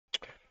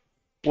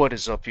What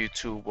is up,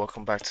 YouTube?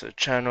 Welcome back to the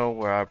channel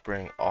where I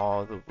bring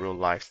all the real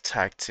life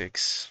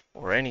tactics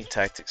or any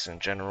tactics in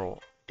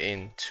general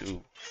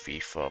into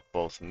FIFA,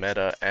 both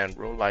meta and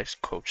real life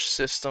coach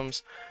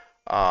systems.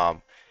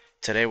 Um,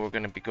 Today we're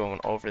going to be going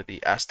over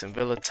the Aston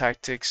Villa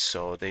tactics.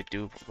 So they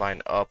do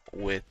line up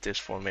with this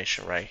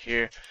formation right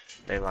here.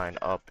 They line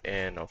up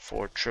in a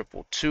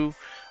 4-2-2.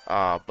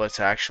 But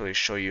to actually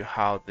show you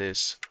how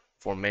this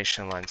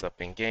formation lines up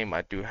in game,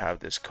 I do have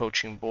this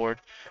coaching board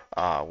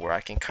where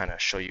I can kind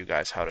of show you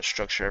guys how to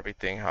structure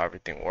everything, how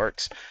everything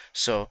works.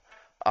 So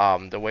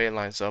the way it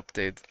lines up,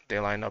 they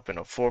line up in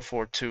a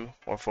 4-4-2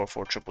 or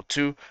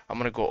 4-4-2-2. I'm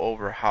gonna go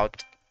over how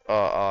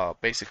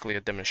basically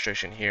a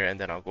demonstration here, and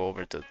then I'll go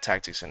over the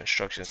tactics and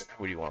instructions and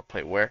who you want to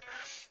play where.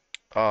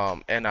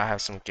 And I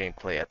have some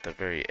gameplay at the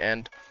very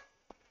end.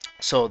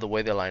 So the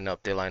way they line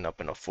up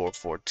in a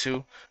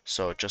 4-4-2,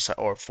 so just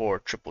or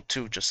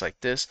 4-2-2, just like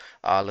this.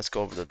 Let's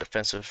go over the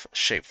defensive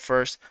shape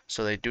first.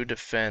 So they do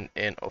defend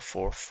in a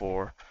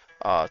 4-4,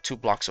 two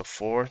blocks of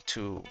four,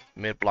 two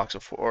mid blocks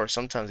of four, or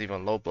sometimes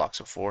even low blocks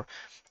of four,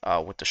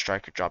 with the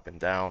striker dropping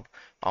down,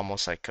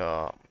 almost like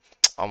a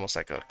almost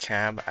like a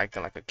cam,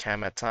 acting like a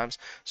cam at times.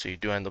 So you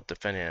do end up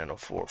defending in a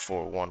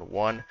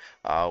 4-4-1-1,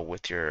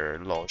 with your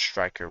lone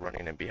striker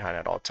running in behind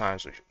at all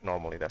times, which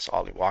normally that's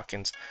Ollie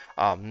Watkins.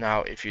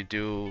 Now, if you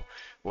do,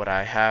 what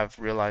I have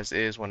realized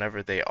is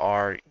whenever they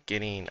are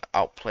getting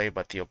outplayed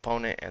by the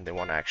opponent and they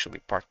want to actually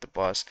park the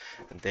bus,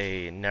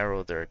 they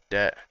narrow their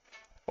depth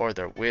or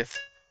their width,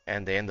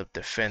 and they end up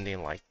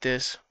defending like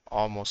this,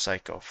 almost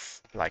like a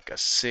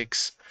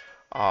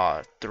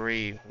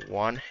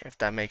 6-3-1, if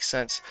that makes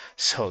sense.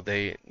 So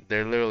they're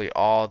literally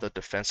all the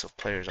defensive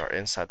players are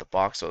inside the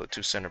box. So the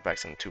two center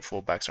backs and the two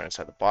fullbacks are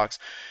inside the box.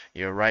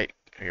 Your right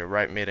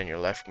mid and your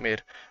left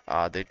mid,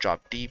 they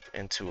drop deep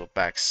into a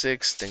back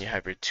six. Then you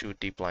have your two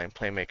deep line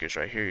playmakers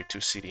right here, your two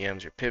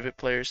CDMs, your pivot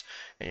players,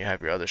 and you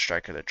have your other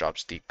striker that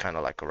drops deep, kind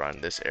of like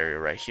around this area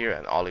right here.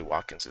 And Ollie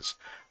Watkins is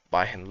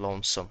by his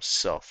lonesome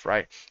self,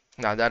 right?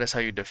 Now that is how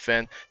you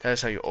defend. That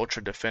is how you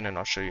ultra defend, and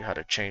I'll show you how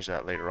to change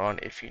that later on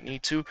if you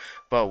need to.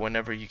 But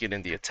whenever you get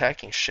in the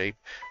attacking shape,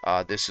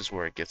 this is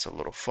where it gets a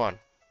little fun.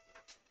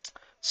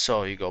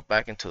 So you go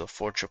back into the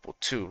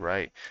 4-2-2,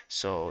 right?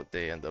 So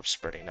they end up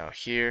spreading out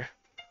here.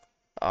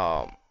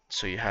 So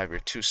you have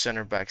your two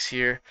center backs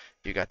here.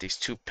 You got these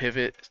two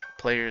pivot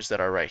players that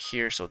are right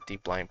here, so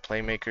deep line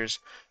playmakers.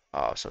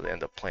 So they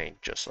end up playing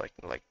just like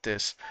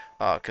this,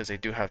 because they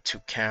do have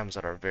two cams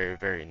that are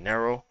very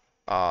narrow.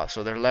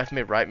 So they're left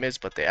mid, right mids,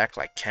 but they act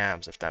like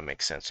cams, if that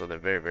makes sense. So they're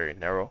very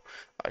narrow.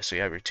 So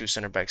you have your two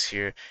center backs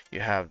here. You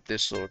have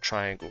this little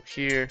triangle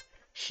here,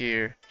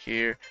 here,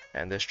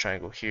 and this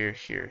triangle here.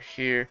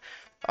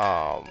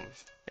 Um,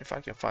 if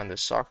I can find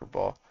this soccer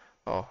ball.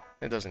 Oh,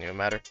 it doesn't even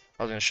matter.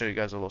 I was going to show you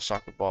guys a little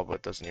soccer ball, but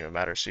it doesn't even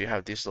matter. So you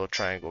have this little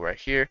triangle right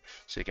here,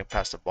 so you can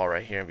pass the ball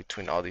right here in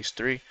between all these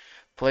three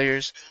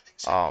players.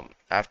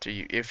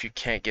 If you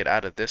can't get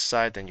out of this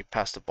side, then you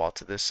pass the ball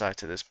to this side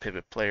to this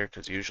pivot player,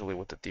 because usually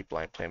with the deep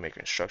line playmaker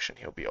instruction,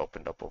 he'll be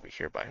opened up over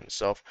here by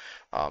himself.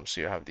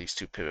 So you have these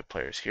two pivot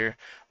players here.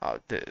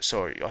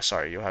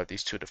 Sorry, you'll have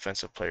these two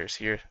defensive players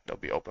here. They'll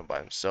be open by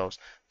themselves.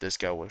 This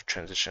guy will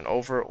transition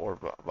over, or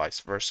vice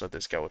versa.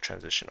 This guy will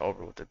transition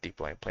over with the deep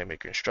line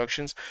playmaker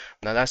instructions.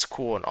 Now that's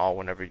cool and all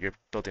whenever you're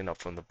building up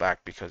from the back,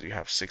 because you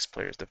have six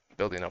players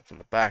building up from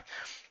the back.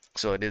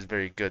 So it is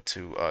very good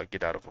to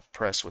get out of a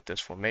press with this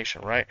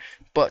formation, right?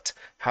 But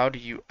how do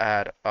you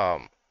add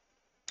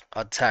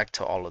attack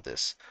to all of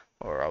this?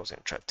 Or I was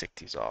gonna try to take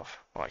these off.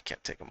 Oh, I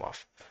can't take them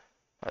off.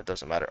 It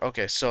doesn't matter.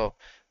 Okay, so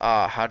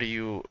how do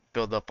you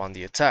build up on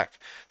the attack?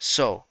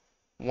 So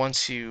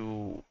once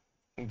you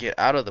get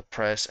out of the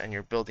press and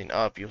you're building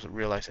up, you'll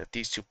realize that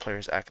these two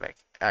players act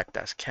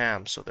as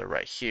cams, so they're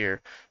right here.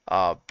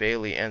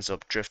 Bailey ends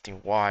up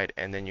drifting wide,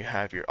 and then you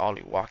have your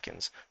Ollie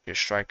Watkins, your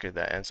striker,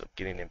 that ends up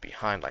getting in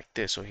behind like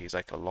this, so he's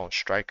like a lone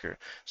striker.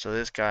 So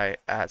this guy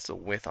adds the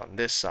width on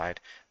this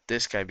side.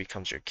 This guy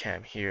becomes your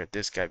cam here.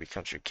 This guy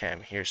becomes your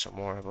cam here. So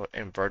more of a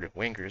inverted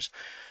wingers.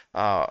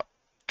 Uh,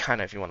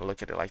 Kind of if you want to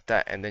look at it like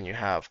that. And then you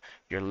have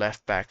your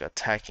left back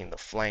attacking the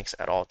flanks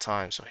at all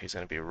times, so he's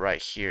going to be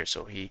right here,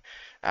 so he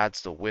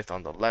adds the width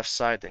on the left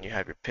side. Then you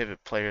have your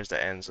pivot players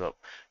that ends up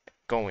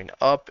going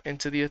up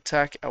into the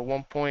attack at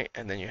one point,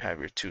 and then you have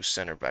your two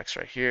center backs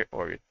right here,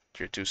 or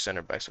your two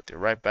center backs with your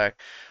right back,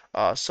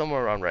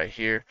 somewhere around right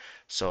here.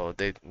 So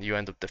you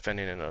end up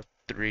defending in a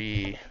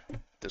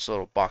this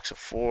little box of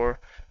four,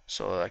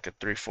 so like a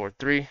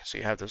 3-4-3. So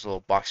you have this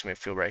little box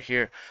midfield right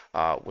here,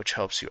 which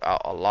helps you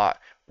out a lot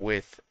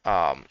with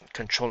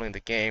controlling the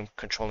game,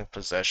 controlling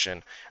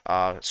possession,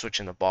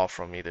 switching the ball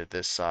from either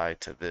this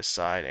side to this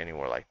side,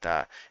 anywhere like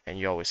that. And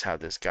you always have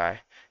this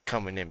guy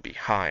coming in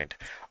behind.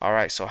 All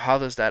right, so how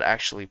does that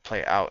actually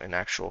play out in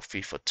actual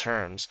FIFA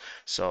terms?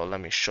 So let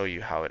me show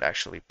you how it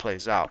actually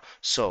plays out.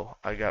 So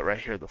I got right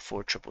here the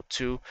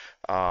 4-2-2.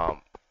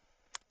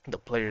 The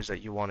players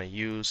that you want to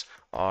use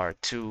are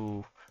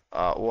two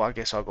Well, I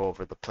guess I'll go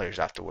over the players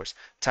afterwards.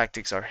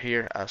 Tactics are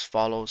here as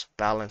follows: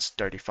 balance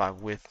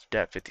 35 width,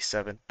 depth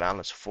 57,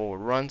 balance forward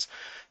runs,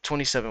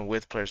 27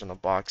 width players on the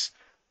box,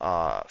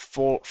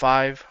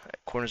 5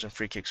 corners and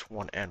free kicks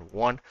 1 and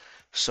 1.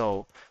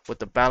 So with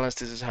the balance,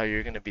 this is how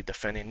you're going to be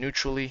defending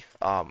neutrally.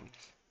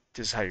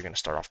 This is how you're going to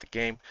start off the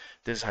game.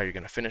 This is how you're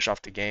going to finish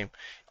off the game,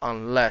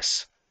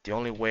 unless the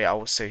only way I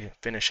would say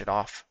finish it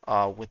off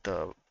with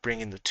the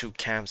bringing the two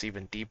cams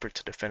even deeper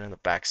to defend in the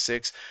back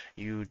six.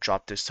 You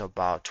drop this to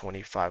about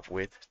 25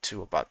 width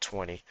to about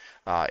 20.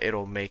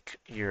 It'll make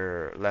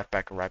your left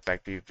back and right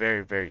back be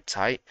very, very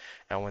tight.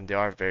 And when they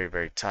are very,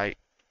 very tight,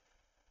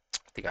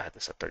 I think I had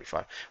this at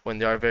 35. When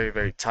they are very,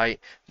 very tight,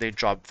 they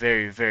drop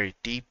very, very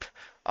deep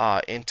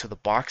into the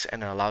box,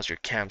 and it allows your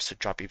cams to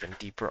drop even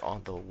deeper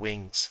on the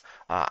wings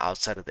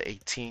outside of the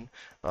 18.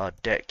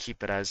 Debt,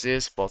 keep it as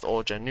is. Both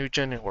old gen, new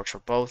gen, it works for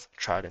both.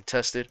 Tried and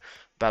tested.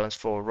 Balance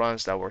forward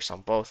runs, that works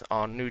on both.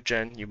 On new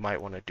gen, you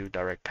might want to do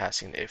direct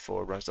passing if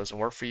forward runs doesn't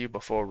work for you,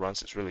 but forward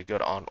runs is really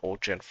good on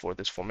old gen for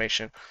this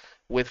formation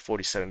with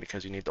 47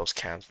 because you need those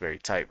cams very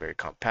tight, very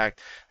compact.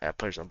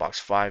 Players in box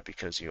 5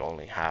 because you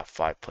only have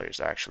 5 players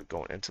that are actually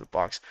going into the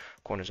box.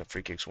 Corners and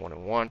free kicks 1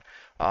 and 1.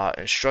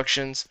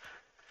 Instructions.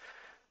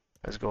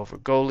 Let's go over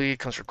goalie.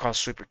 Comes for cross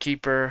sweeper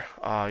keeper.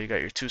 You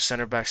got your two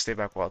center backs, stay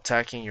back while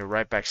attacking. Your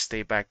right back,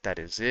 stay back. That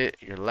is it.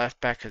 Your left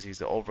back, because he's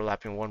the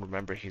overlapping one.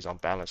 Remember, he's on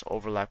balance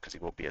overlap because he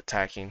will be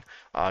attacking.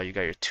 You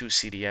got your two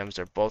CDMs.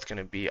 They're both going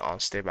to be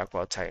on stay back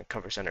while attacking.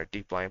 Cover center,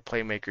 deep line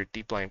playmaker.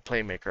 Deep line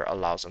playmaker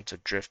allows them to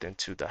drift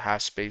into the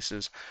half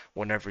spaces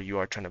whenever you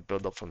are trying to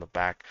build up from the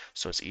back.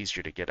 So it's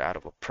easier to get out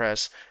of a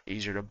press,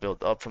 easier to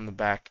build up from the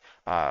back.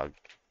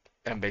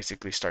 And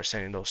basically start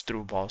sending those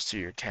through balls to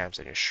your cams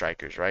and your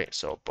strikers, right?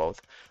 So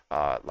both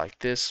like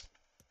this.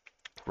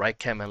 Right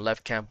cam and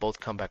left cam both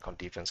come back on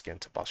defense, get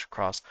into box or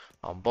cross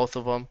on both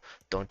of them.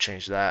 Don't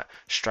change that.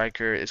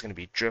 Striker is going to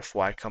be drift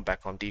wide, come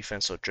back on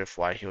defense. So drift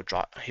wide,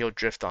 he'll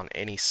drift on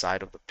any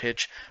side of the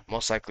pitch.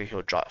 Most likely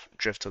he'll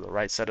drift to the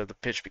right side of the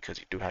pitch because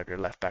you do have your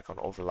left back on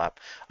overlap.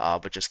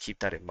 But just keep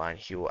that in mind.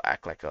 He will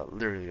act like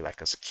literally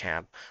like as a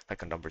cam,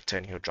 like a number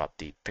 10. He'll drop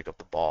deep, pick up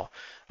the ball,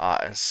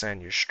 and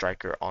send your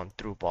striker on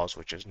through balls,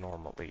 which is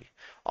normally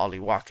Ollie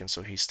Watkins.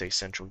 So he stays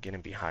central,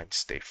 getting behind,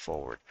 stay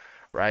forward.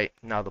 Right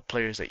now, the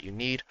players that you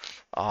need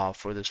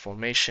for this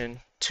formation: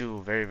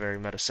 two very, very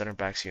meta center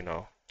backs.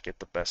 Get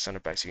the best center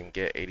backs you can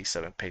get,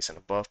 87 pace and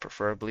above,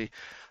 preferably.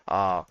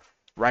 Uh,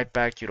 right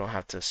back, you don't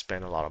have to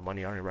spend a lot of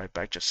money on your right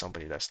back, just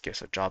somebody that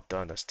gets a job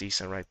done, that's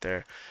decent right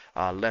there.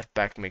 Left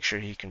back, make sure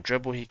he can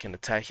dribble, he can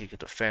attack, he can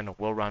defend. A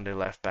well-rounded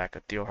left back, a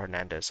Theo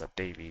Hernandez, a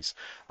Davies,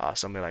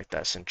 somebody like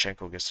that.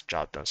 Sinchenko gets the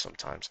job done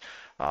sometimes.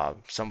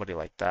 Somebody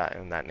like that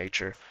in that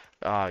nature.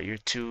 Your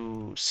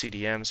two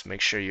CDMs,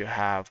 make sure you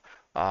have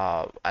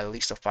at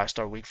least a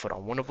 5-star weak foot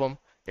on one of them.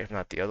 If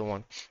not, the other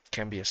one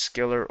can be a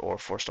skiller or a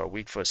 4-star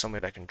weak foot,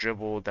 somebody that can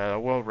dribble, that are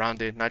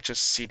well-rounded, not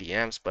just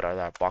CDMs, but are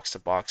that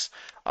box-to-box,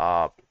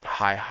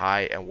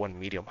 high, and one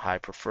medium-high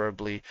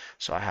preferably.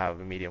 So I have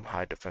a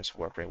medium-high defensive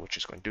work rate, which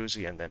is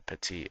Guendouzi, and then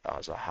Petit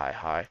as a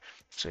high,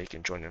 so he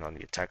can join in on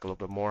the attack a little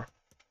bit more.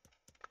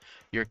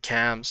 Your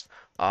cams,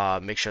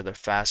 make sure they're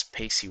fast,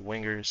 pacey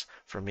wingers.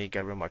 For me,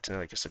 Gabriel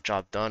Martinelli gets the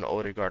job done.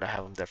 Odegaard, I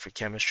have him there for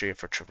chemistry and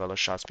for Trivela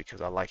shots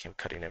because I like him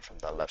cutting in from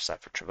the left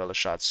side for Trivela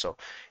shots. So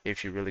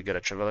if you're really good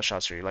at Trivela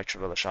shots or you like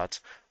Trivela shots,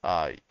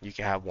 you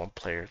can have one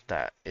player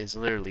that is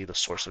literally the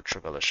source of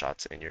Trivela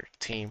shots in your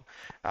team.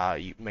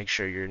 You make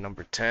sure your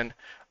number 10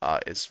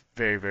 is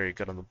very, very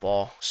good on the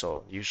ball.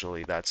 So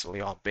usually that's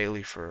Leon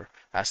Bailey for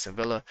Aston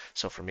Villa.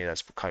 So for me,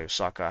 that's Bukayo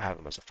Saka. I have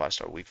him as a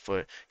 5-star weak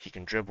foot. He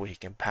can dribble, he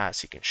can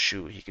pass, he can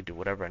shoot, he can do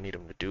whatever I need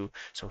him to do.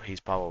 So he's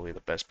probably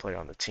the best player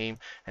on the team.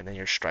 And then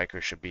your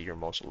striker should be your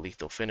most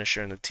lethal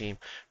finisher in the team.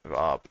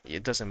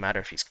 It doesn't matter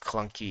if he's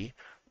clunky,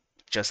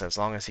 just as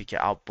long as he can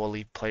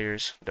outbully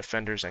players,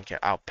 defenders, and can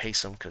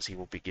outpace them, because he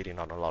will be getting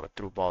on a lot of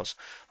through balls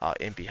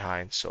in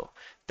behind. So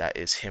that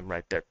is him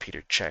right there,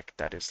 Peter Cech.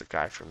 That is the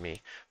guy for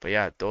me. But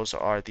yeah, those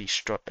are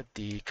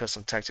the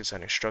custom tactics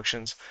and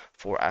instructions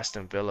for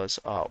Aston Villa's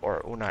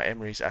or Unai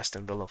Emery's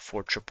Aston Villa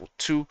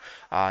 4-2-2.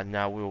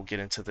 Now we will get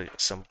into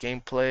some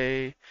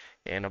gameplay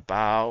in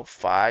about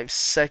 5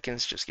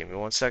 seconds. Just give me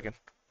 1 second.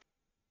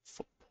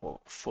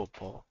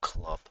 Football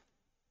club.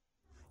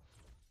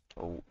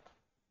 Oh,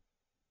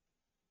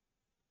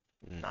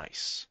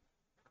 nice.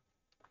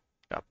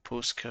 Got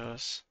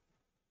Puskas,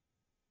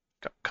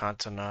 got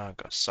Cantona,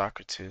 got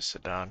Socrates,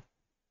 Sedan.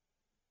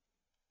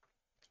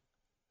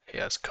 He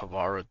has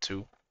Cavara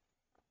too.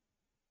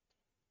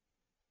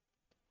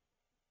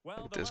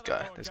 Look at this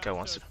guy. This guy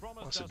wants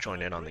to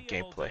join in on the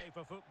gameplay.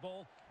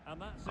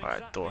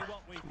 Alright, Thor.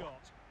 Come on.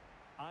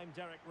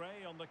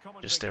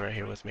 Just stay right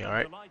here with me,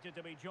 alright?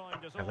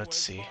 And let's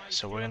see.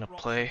 So we're gonna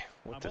play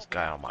with this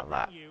guy on my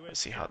lap. Let's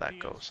see how that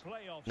goes.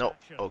 Nope.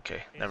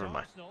 Okay, never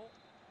mind.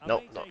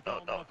 No, no, no,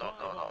 no, no,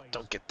 no, no.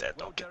 Don't get there,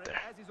 don't get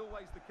there.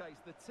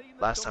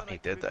 Last time he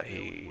did that,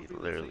 he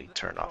literally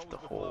turned off the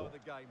whole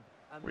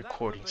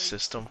recording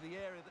system,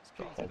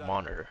 the whole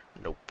monitor.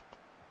 Nope.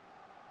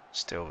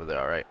 Stay over there,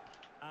 alright?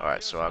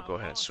 Alright, so I'll go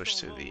ahead and switch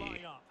to the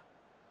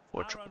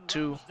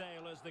 4-2-2.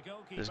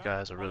 This guy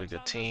has a really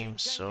good team,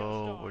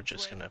 so we're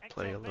just going to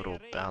play a little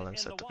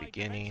balance at the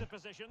beginning.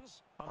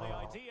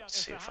 Let's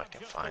see if I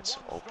can find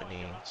some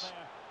openings.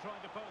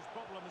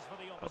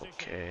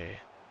 Okay,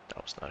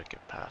 that was not a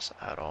good pass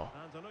at all.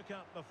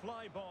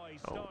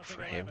 Oh,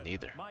 for him,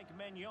 neither. Alright,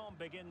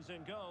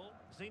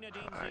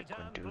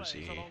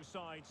 Guendouzi.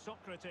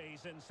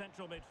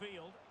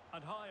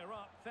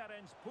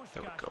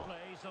 There we go.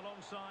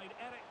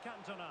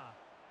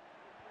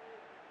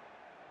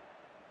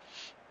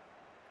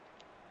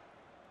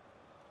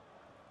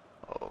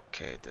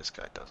 Okay, this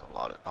guy does a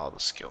lot of all the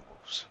skill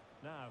moves.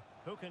 Now,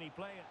 who can he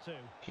play it to?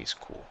 He's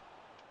cool.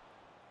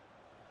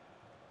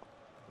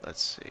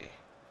 Let's see.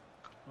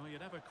 Well, you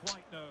never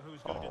quite know who's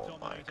going to Oh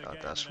my dominate a god,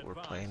 game that's in what we're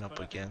advance, playing up but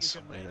I think against.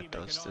 you can Somebody maybe that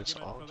make does an this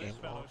argument all for game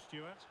this long. fellow,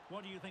 Stuart.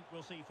 What do you think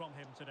we'll see from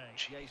him today?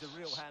 Yeah, he's a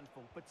real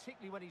handful,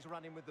 particularly when he's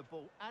running with the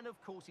ball. And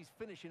of course, his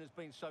finishing has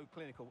been so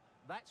clinical.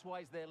 That's why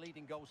he's their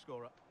leading goal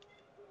scorer.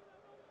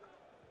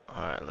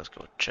 Alright, let's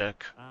go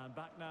check. And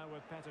back now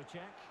with Petr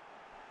Cech.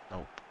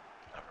 Nope.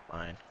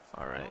 Never mind.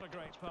 Alright. Not a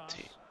great pass.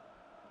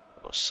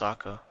 Go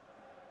Saka.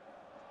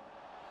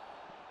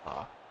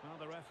 Well,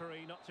 the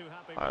referee not too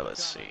happy Alright, with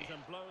let's the challenge see.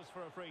 and blows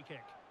for a free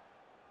kick.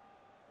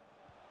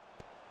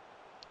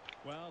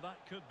 Well, that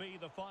could be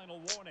the final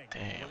warning.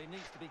 Damn. Well, he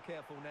needs to be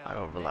careful now. I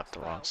overlapped Next the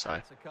wrong foul,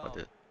 side. it's a I card.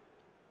 did.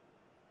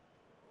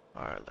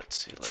 Alright, let's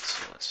see.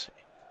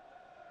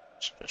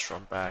 Just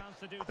run back. Chance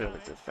to do Clearly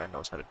damage, this guy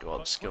knows how to do all the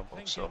but skill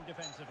quick moves, so thinking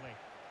defensively.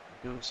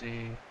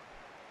 Guendouzi.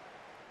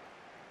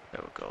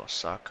 There we go.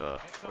 Saka.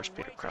 It's a 4-speed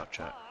weighted crouch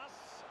at. pass.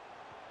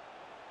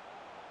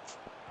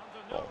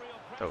 Under no Boom. real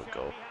There we pressure,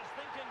 go. he has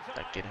thinking time.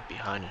 That getting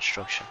behind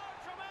instruction. Oh,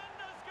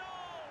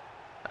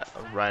 tremendous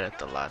goal! Right at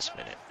the last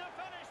minute. To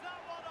finish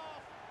that one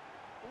off.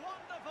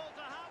 Wonderful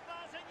to have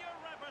that in your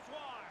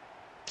repertoire.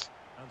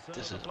 And so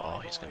This the is all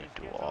he's gonna Flyboys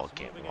do get all us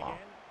game moving long.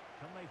 again.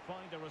 Can they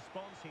find a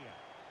response here?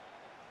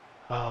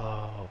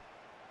 Oh.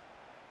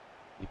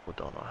 People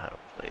don't know how to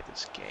play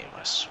this game,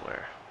 I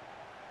swear.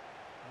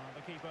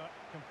 The keeper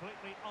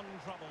completely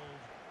untroubled.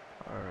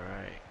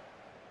 Alright.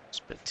 It's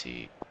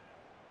Petit.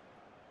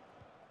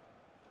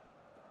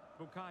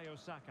 Bukayo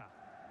Saka.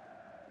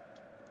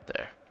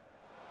 There.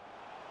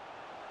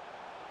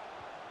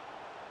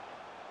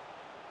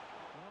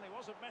 Well, he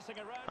wasn't messing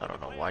around I don't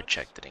with know the why clearance.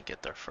 Czech didn't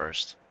get there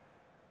first.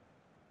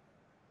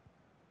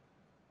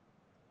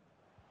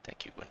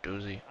 Thank you,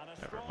 Guendouzi. And a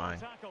Never strong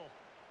mind. tackle.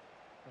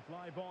 The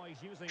Flyboys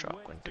using Drop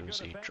width to good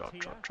Guendouzi. effect Drop.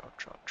 here.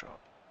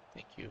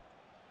 Thank you.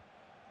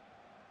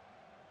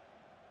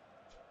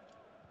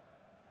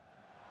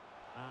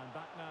 And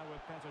back now with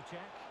Petr Cech.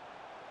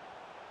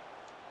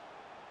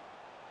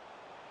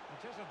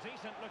 It is a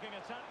decent looking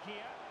attack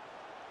here.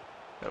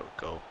 There we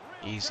go.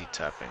 Real Easy chance.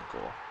 tap and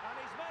goal. And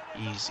he's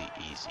made it a Easy,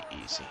 brace easy, for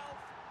easy.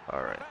 himself.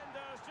 Alright.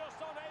 Defenders just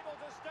unable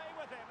to stay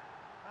with him.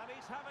 And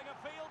he's having a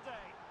field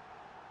day.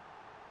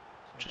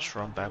 So Just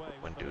run back underway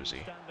with the lead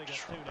Guendouzi. standing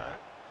Just at run 2-0. back.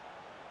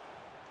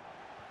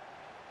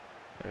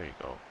 There you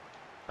go.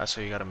 That's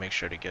why you gotta make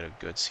sure to get a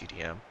good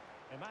CDM.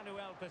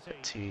 Emmanuel Petit.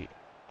 T.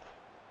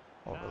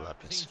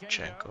 Overlapping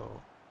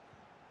Zinchenko.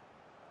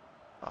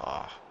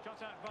 Ah, Shot at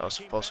that by was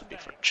supposed to be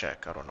Kimpembe. for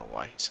Czech. I don't know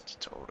why he sent it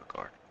to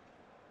Odegaard.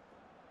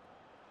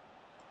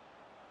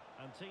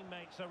 And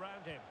teammates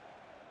around him.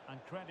 And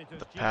credit is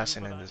The due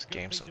passing for in that this good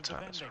game piece of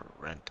sometimes is defending.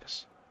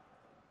 horrendous.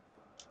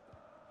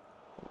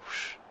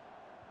 Oosh.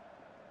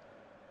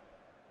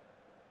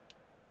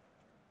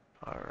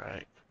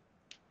 Alright,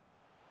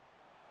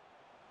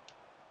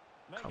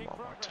 come Making on,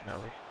 progress.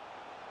 Martinelli. It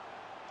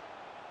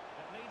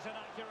needs an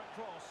accurate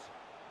cross.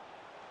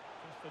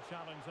 Just the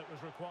challenge that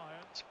was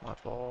required. It's my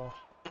ball.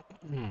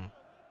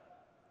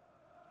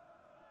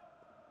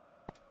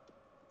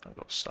 I'll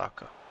go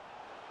Saka.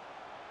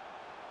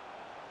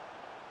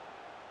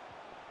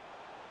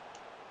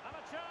 And a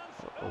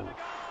chance. Oh, Odegaard.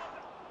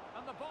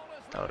 And the ball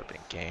is that would have been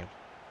loose. game.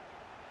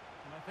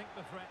 And I think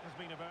the threat has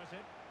been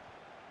averted.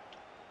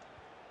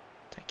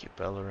 Thank you,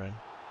 Bellerin.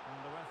 And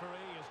the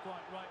referee is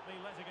quite rightly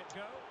letting it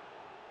go.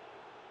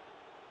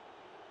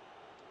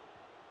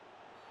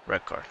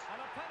 Red card.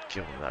 And a penalty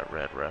Give him that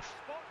red, awarded. ref.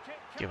 Spot kick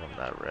Give him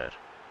coming up. that red.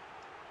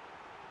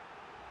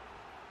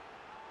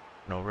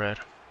 No red?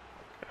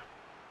 Okay.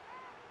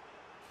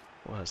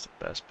 Who has the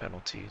best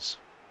penalties?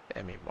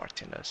 Emery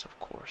Martinez, of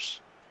course.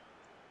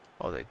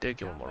 Oh, they did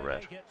give him a Can they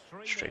red. make it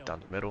 3-0? Straight down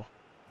the middle.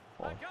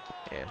 A Boom. goal.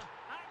 And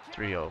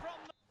Accurate 3-0. from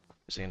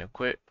Is he gonna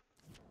quit?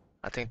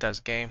 I think that's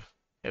game.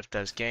 If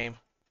that's game.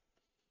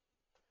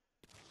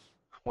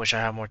 Wish I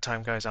had more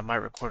time, guys. I might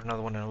record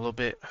another one in a little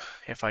bit.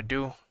 If I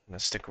do, then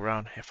stick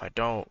around. If I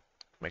don't,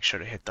 make sure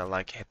to hit that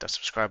like and hit that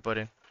subscribe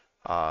button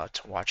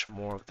to watch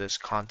more of this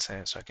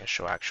content so I can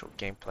show actual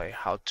gameplay,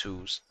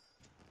 how-tos,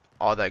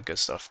 all that good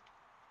stuff.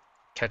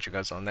 Catch you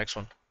guys on the next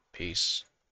one. Peace.